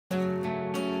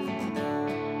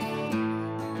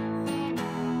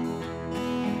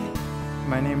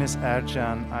my name is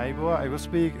Ercan Ayboga. I will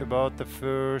speak about the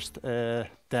first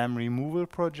dam removal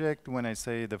project. When I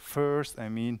say the first, I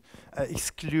mean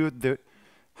exclude the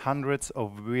hundreds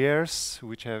of weirs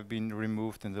which have been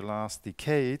removed in the last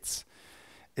decades.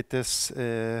 It is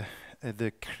the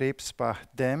Krebsbach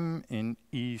Dam in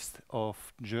east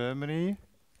of Germany.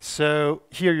 So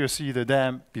here you see the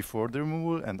dam before the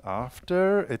removal and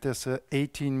after. It is an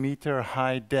 18-meter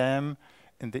high dam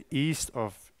in the east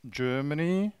of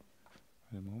Germany.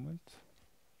 A moment.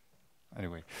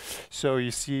 Anyway, so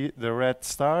you see the red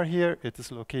star here. It is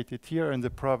located here in the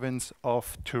province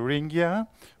of Thuringia,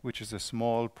 which is a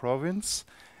small province.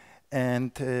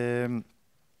 And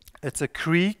it's a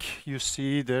creek. You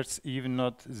see there's even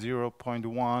not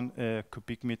 0.1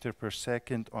 cubic meter per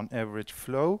second on average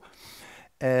flow.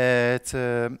 It's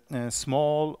a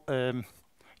small,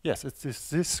 yes, it's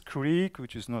this creek,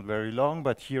 which is not very long,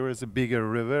 but here is a bigger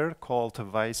river called the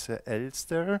Weiße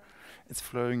Elster. It's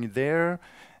flowing there,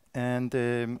 and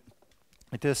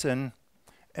it is an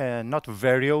not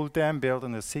very old dam built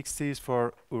in the 60s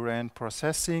for urine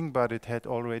processing, but it had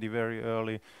already very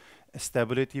early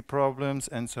stability problems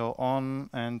and so on.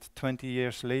 And 20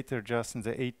 years later, just in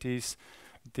the 80s,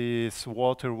 this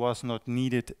water was not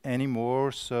needed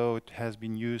anymore, so it has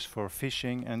been used for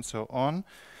fishing and so on.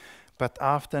 But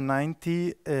after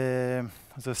 90, the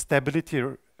stability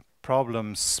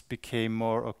problems became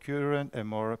more occurrent and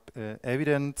more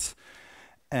evident,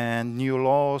 and new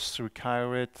laws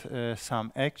required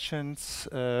some actions.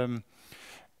 The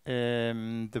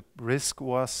risk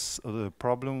was, or the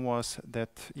problem was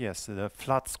that, yes, the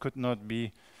floods could not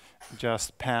be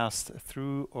just passed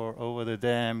through or over the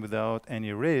dam without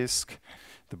any risk.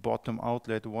 The bottom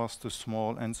outlet was too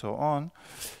small and so on.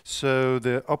 So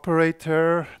the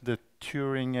operator, the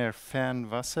Thüringer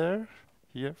Fernwasser,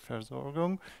 here,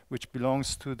 Versorgung, which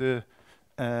belongs to the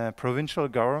provincial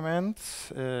government.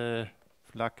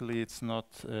 Luckily, it's not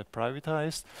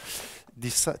privatized.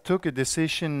 Took a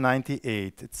decision in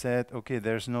 '98. It said, okay,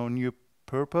 there's no new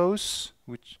purpose,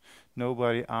 which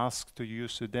nobody asked to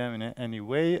use the dam in any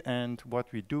way, and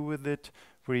what we do with it,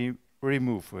 we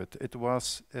remove it. It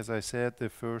was, as I said, the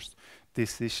first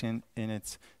decision in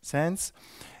its sense.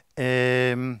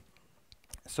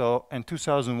 So in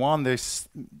 2001, they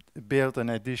built an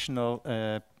additional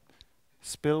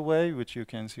spillway, which you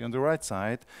can see on the right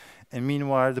side. And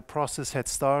meanwhile, the process had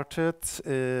started.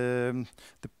 The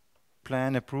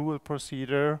plan approval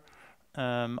procedure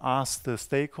asked the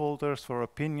stakeholders for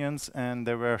opinions, and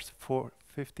there were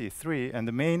 453. And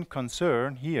the main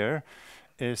concern here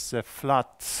is a flood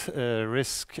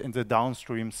risk in the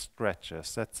downstream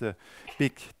stretches. That's a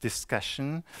big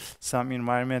discussion. Some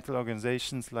environmental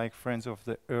organizations like Friends of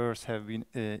the Earth have been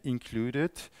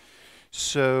included.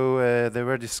 So there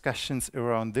were discussions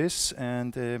around this,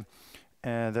 and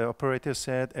the operator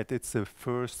said that it's the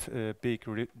first big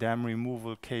dam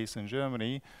removal case in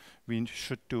Germany. We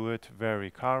should do it very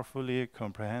carefully,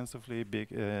 comprehensively,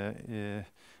 big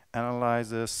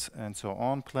analyses and so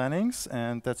on, plannings,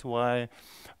 and that's why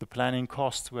the planning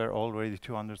costs were already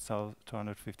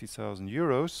 250,000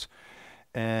 euros,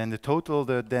 and the total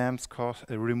the dam's cost,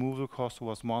 removal cost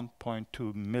was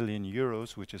 1.2 million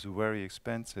euros, which is very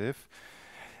expensive.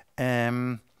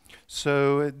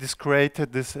 So this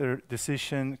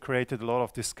decision created a lot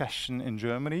of discussion in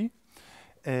Germany,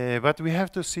 but we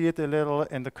have to see it a little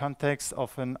in the context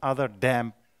of another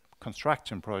dam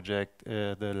construction project,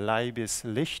 the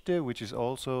Leibis-Lichte, which is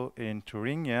also in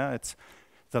Thuringia. It's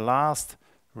the last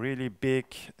really big,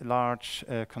 large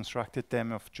constructed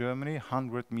dam of Germany,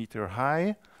 100-meter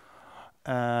high,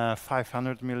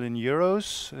 500 million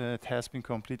euros. It has been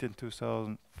completed in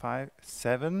 2005,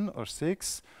 7 or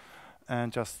 6.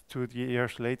 And just 2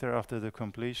 years later, after the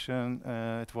completion,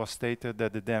 it was stated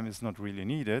that the dam is not really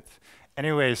needed.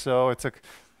 Anyway, so it's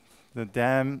the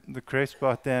dam, the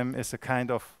Krebsbach Dam, is a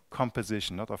kind of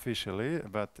composition, not officially,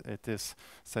 but it is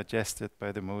suggested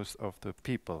by the most of the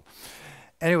people.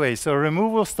 Anyway, so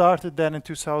removal started then in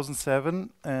 2007.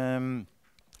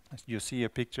 You see a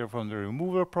picture from the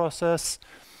removal process.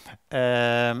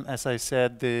 As I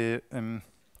said,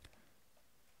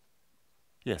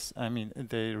 yes, I mean,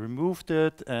 they removed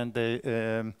it and they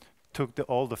took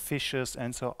all the fishes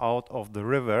and so out of the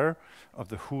river, of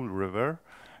the Hull River,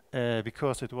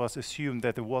 because it was assumed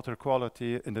that the water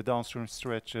quality in the downstream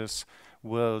stretches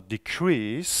will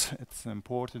decrease. It's an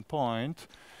important point.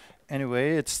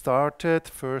 Anyway, it started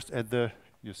first at the,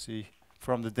 you see,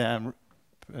 from the dam,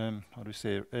 how do you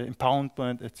say,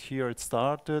 impoundment. Here it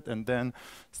started, and then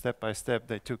step by step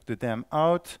they took the dam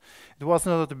out. It was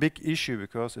not a big issue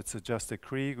because it's just a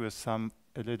creek with a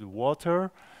little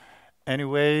water.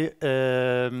 Anyway,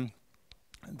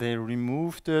 they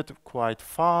removed it quite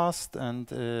fast, and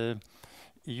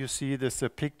you see this a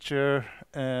picture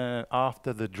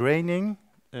after the draining,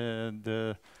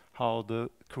 how the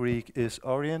creek is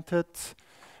oriented,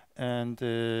 and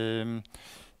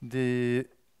the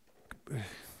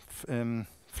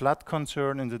flood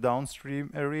concern in the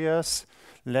downstream areas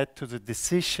led to the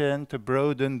decision to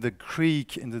broaden the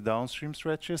creek in the downstream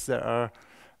stretches. There are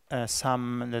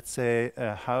some, let's say,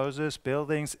 houses,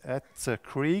 buildings at the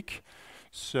creek.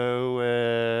 So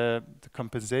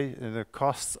the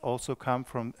costs also come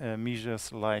from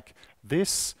measures like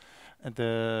this, and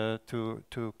to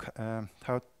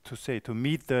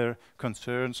meet the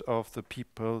concerns of the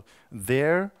people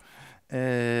there.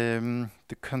 The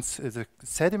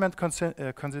sediment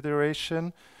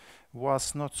consideration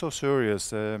was not so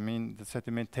serious. I mean, the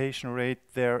sedimentation rate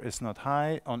there is not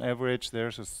high. On average,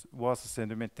 was a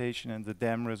sedimentation in the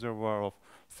dam reservoir of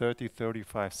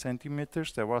 35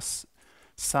 centimeters. There was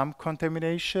some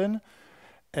contamination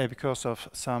because of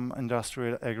some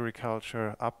industrial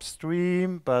agriculture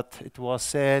upstream, but it was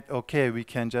said, okay, we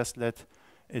can just let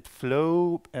it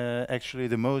flow. Actually,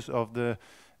 the most of the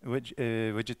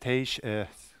vegetation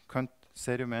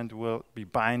sediment will be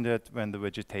binded when the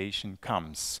vegetation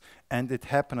comes. And it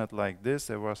happened like this.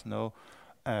 There was no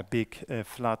big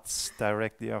floods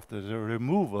directly after the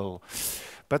removal.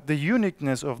 But the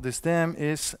uniqueness of this dam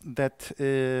is that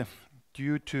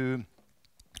due to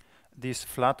this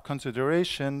flood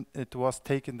consideration, it was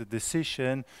taken the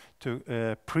decision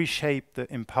to pre-shape the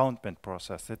impoundment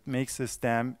process. It makes this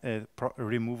dam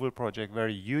removal project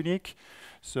very unique.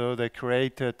 So they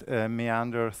created a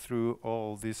meander through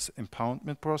all this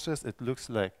impoundment process. It looks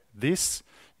like this.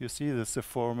 You see, this is a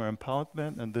former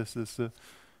impoundment, and this is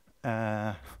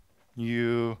a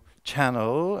new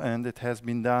channel, and it has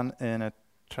been done in a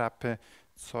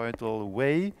trapezoidal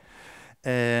way.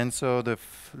 And so the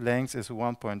length is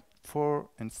 1.4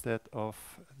 instead of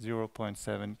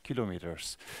 0.7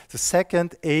 kilometers. The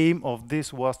second aim of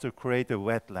this was to create a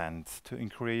wetland to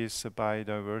increase the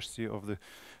biodiversity of the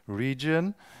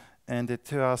region, and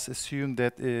it was assumed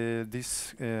that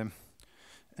this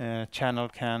channel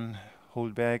can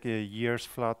hold back a year's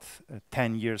flood,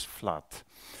 10 years flood.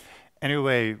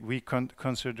 Anyway, we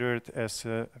consider it as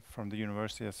from the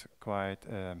university as quite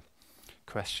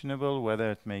questionable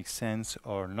whether it makes sense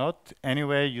or not.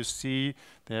 Anyway, you see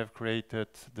they have created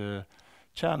the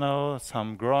channel,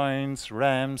 some groins,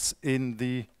 ramps in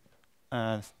the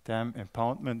dam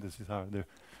impoundment. This is how the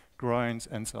groins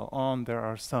and so on. There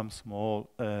are some small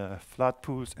flood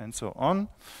pools and so on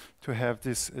to have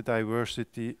this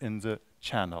diversity in the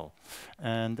channel.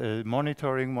 And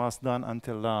monitoring was done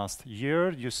until last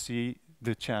year. You see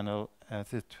the channel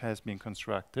as it has been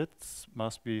constructed. It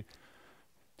must be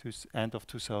end of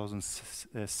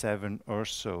 2007 or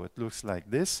so. It looks like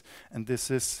this, and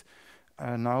this is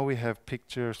now we have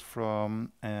pictures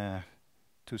from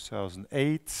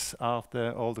 2008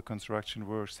 after all the construction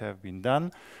works have been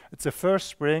done. It's the first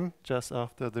spring just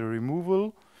after the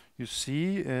removal. You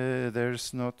see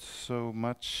there's not so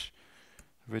much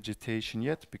vegetation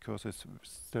yet because it's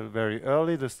still very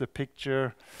early. This is the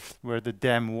picture where the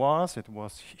dam was. It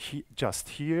was just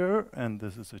here, and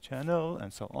this is the channel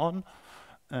and so on.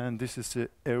 And this is the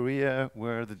area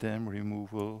where the dam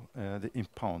removal, the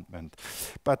impoundment.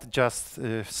 But just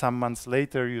some months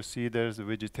later, you see there's the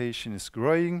vegetation is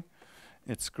growing.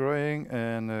 It's growing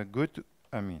and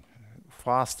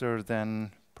faster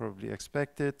than probably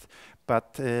expected,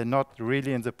 but not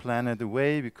really in the planned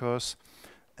way because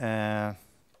of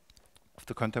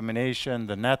the contamination,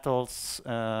 the nettles,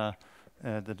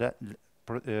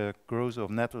 growth of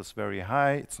nettles very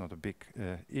high. It's not a big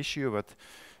issue, but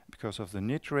because of the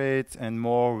nitrates and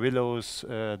more willows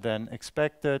than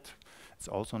expected. It's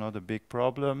also not a big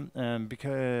problem.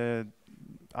 Because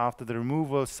after the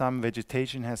removal, some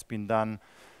vegetation has been done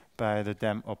by the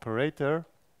dam operator.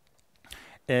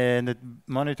 And the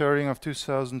monitoring of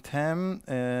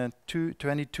 2010,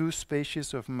 22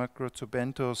 species of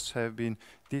macrozobenthos have been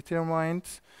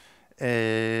determined.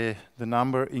 The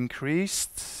number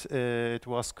increased. It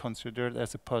was considered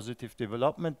as a positive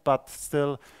development, but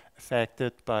still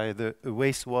affected by the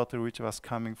wastewater which was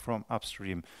coming from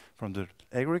upstream, from the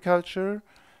agriculture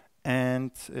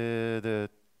and the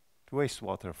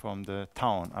wastewater from the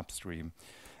town upstream.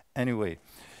 Anyway,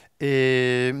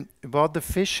 about the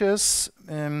fishes,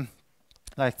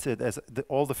 like I said,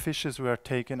 all the fishes were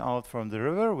taken out from the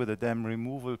river with a dam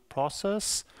removal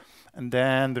process, and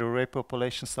then the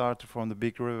repopulation started from the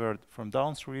big river from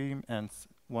downstream and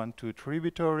 1-2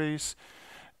 tributaries.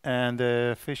 And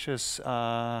the fishes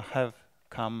have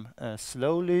come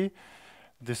slowly.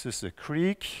 This is the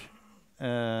creek,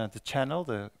 the channel,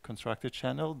 the constructed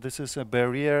channel. This is a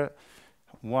barrier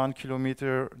 1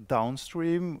 kilometer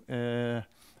downstream, a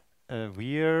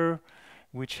weir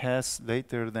which has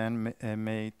later then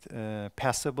made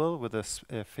passable with a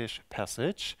fish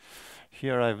passage.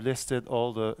 Here I've listed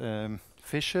all the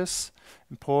fishes.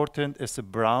 Important is the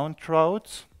brown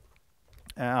trout.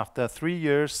 After 3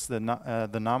 years,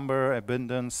 the number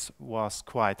abundance was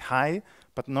quite high,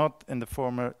 but not in the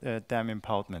former dam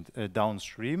impoundment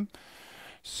downstream.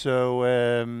 So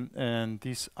and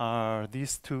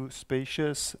these two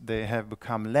species, they have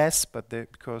become less, but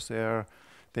because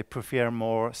they prefer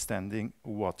more standing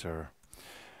water.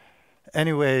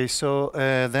 Anyway, so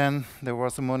then there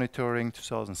was a monitoring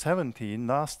 2017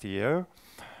 last year.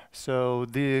 So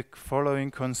the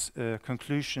following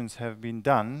conclusions have been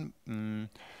done.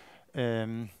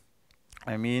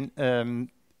 I mean,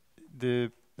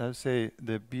 let's say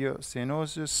the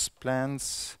biocyanosis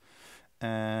plants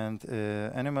and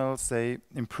animals, they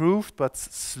improved, but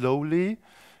slowly,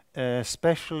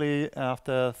 especially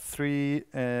after 3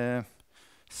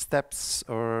 steps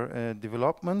or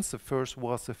developments. The first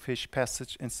was the fish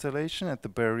passage installation at the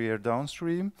barrier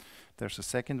downstream. There's a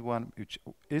second one which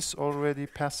is already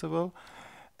passable.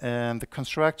 And the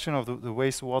construction of the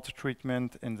wastewater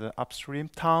treatment in the upstream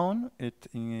town, it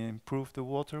improved the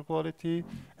water quality.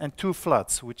 And 2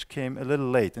 floods, which came a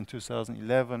little late in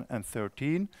 2011 and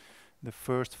 13. The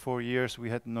first 4 years we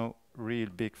had no real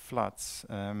big floods.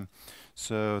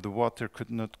 So the water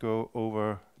could not go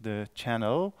over the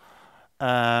channel.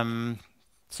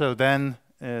 So then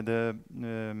the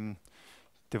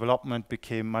development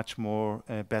became much more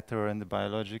better in the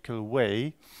biological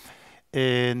way.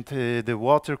 And the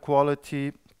water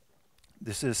quality,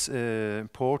 this is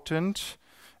important,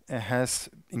 has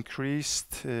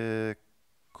increased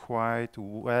quite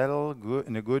well,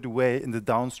 in a good way in the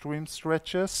downstream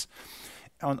stretches.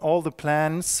 On all the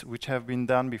plans which have been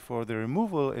done before the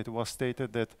removal, it was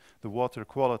stated that the water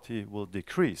quality will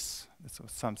decrease. It's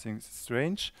something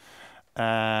strange.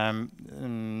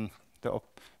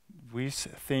 We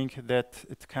think that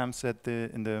it comes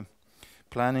in the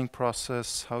planning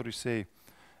process, how to say,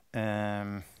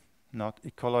 not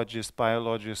ecologists,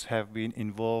 biologists have been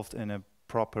involved in a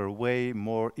proper way.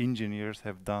 More engineers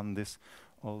have done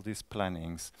all these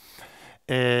plannings.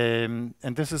 And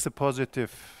this is a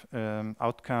positive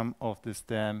outcome of this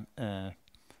dam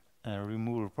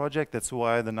removal project. That's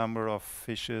why the number of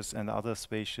fishes and other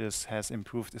species has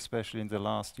improved, especially in the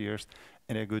last years,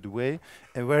 in a good way.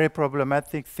 A very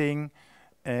problematic thing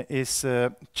is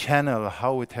channel,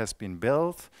 how it has been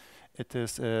built. It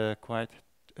is quite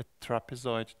a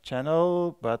trapezoid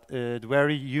channel, but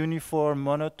very uniform,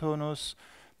 monotonous.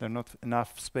 There's not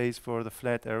enough space for the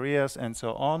flat areas and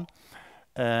so on.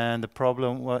 And the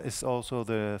problem is also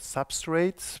the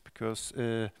substrates, because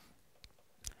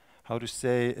how to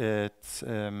say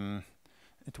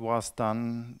it was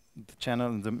done, the channel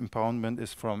and the impoundment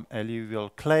is from alluvial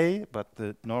clay, but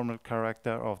the normal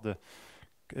character of the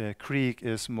creek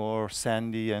is more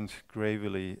sandy and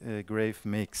grave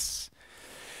mix.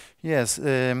 Yes,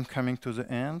 coming to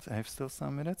the end. I have still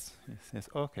some minutes. Yes,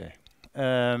 okay.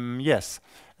 Yes,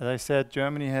 as I said,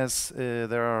 Germany has,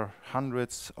 there are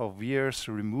hundreds of years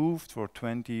removed for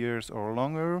 20 years or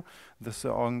longer. This is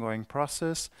an ongoing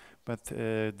process, but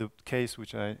the case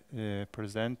which I the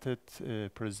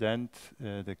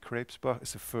Krebsbach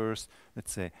is the first,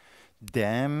 let's say,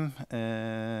 dam,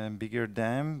 bigger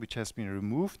dam, which has been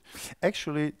removed.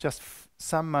 Actually, just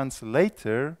some months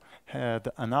later,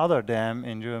 another dam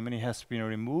in Germany has been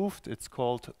removed. It's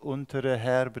called Untere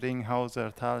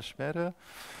Herbringhauser Talsperre,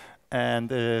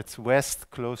 and it's west,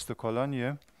 close to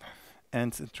Cologne.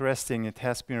 And it's interesting, it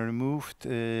has been removed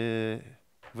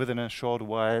within a short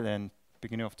while, and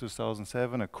beginning of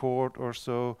 2007, a court or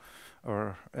so,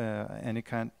 or any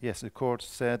kind, yes, the court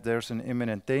said there's an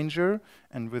imminent danger,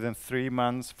 and within 3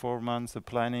 months, 4 months, the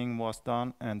planning was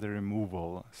done and the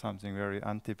removal, something very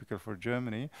untypical for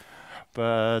Germany.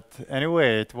 But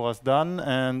anyway, it was done,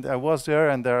 and I was there,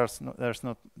 and there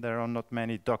are not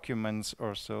many documents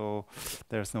or so.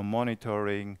 There's no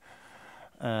monitoring.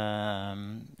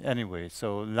 Anyway,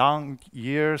 so long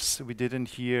years we didn't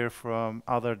hear from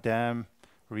other dam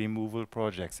removal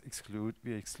projects.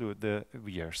 We exclude the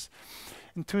weirs.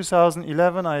 In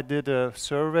 2011, I did a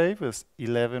survey with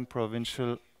 11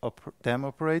 provincial dam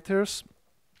operators,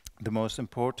 the most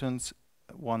important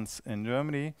ones in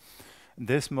Germany. In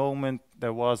this moment,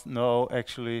 there was no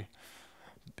actually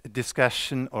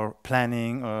discussion or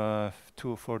planning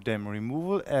for dam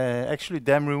removal. Actually,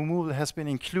 dam removal has been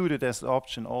included as an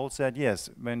option. All said yes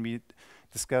when we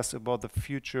discuss about the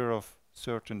future of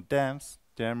certain dams,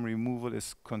 dam removal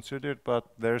is considered, but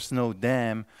there's no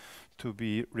dam to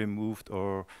be removed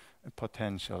or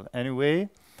potential. Anyway,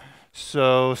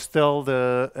 so still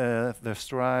the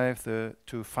strive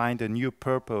to find a new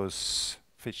purpose,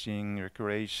 fishing,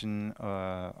 recreation,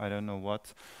 I don't know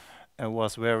what,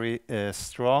 was very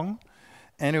strong.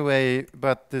 Anyway,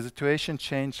 but the situation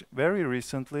changed very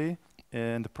recently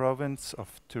in the province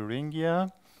of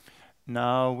Thuringia.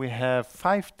 Now we have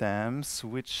 5 dams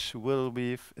which will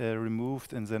be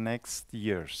removed in the next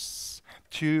years.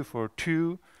 For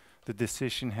two, the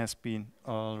decision has been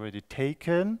already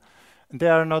taken. They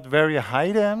are not very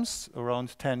high dams,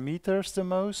 around 10 meters the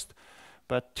most,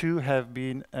 but 2 have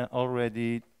been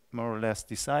already more or less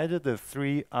decided. The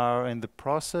 3 are in the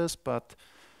process, but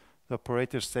the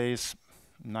operator says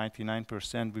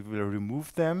 99% we will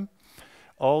remove them.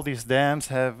 All these dams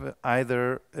have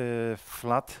either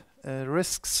flood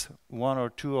risks. 1 or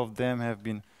 2 of them have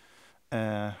been,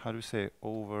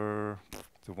 over,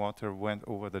 the water went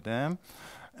over the dam,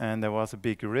 and there was a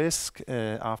big risk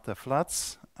after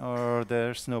floods, or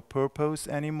there's no purpose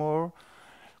anymore.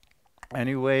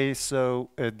 Anyway, so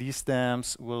these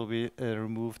dams will be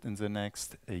removed in the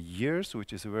next years,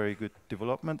 which is a very good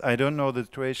development. I don't know the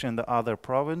situation in the other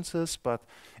provinces, but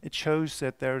it shows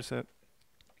that there's a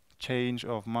change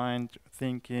of mind,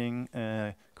 thinking.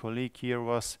 Colleague here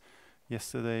was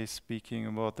yesterday speaking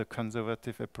about the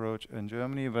conservative approach in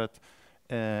Germany, but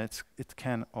it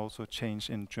can also change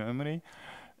in Germany.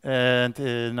 And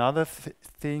another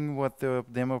thing what the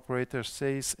dam operator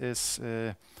says is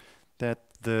that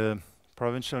the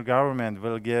provincial government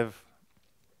will give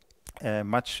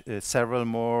several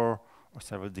more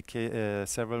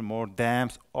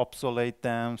dams, obsolete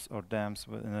dams, or dams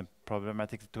in a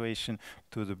problematic situation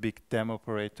to the big dam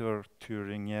operator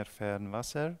Thüringer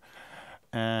Fernwasser,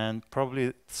 and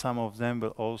probably some of them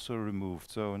will also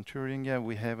removed. So in Thuringia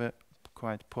we have a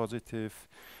quite positive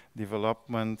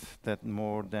development that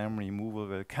more dam removal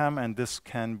will come, and this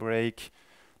can break,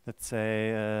 let's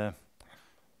say,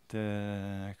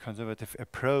 the conservative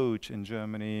approach in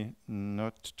Germany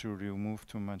not to remove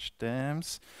too much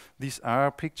dams. These are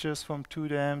pictures from 2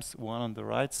 dams, one on the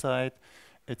right side.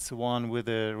 It's one with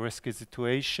a risky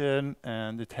situation,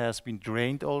 and it has been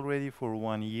drained already for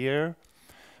 1 year.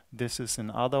 This is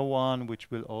another one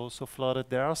which will also flood it.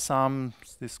 There are some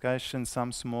discussions,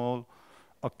 some small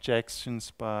objections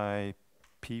by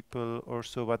people or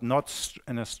so, but not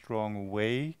in a strong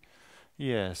way.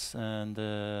 Yes, and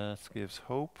it gives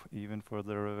hope even for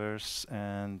the rivers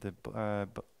and the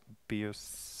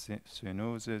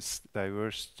biosynosis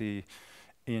diversity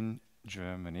in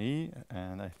Germany.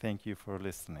 And I thank you for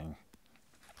listening.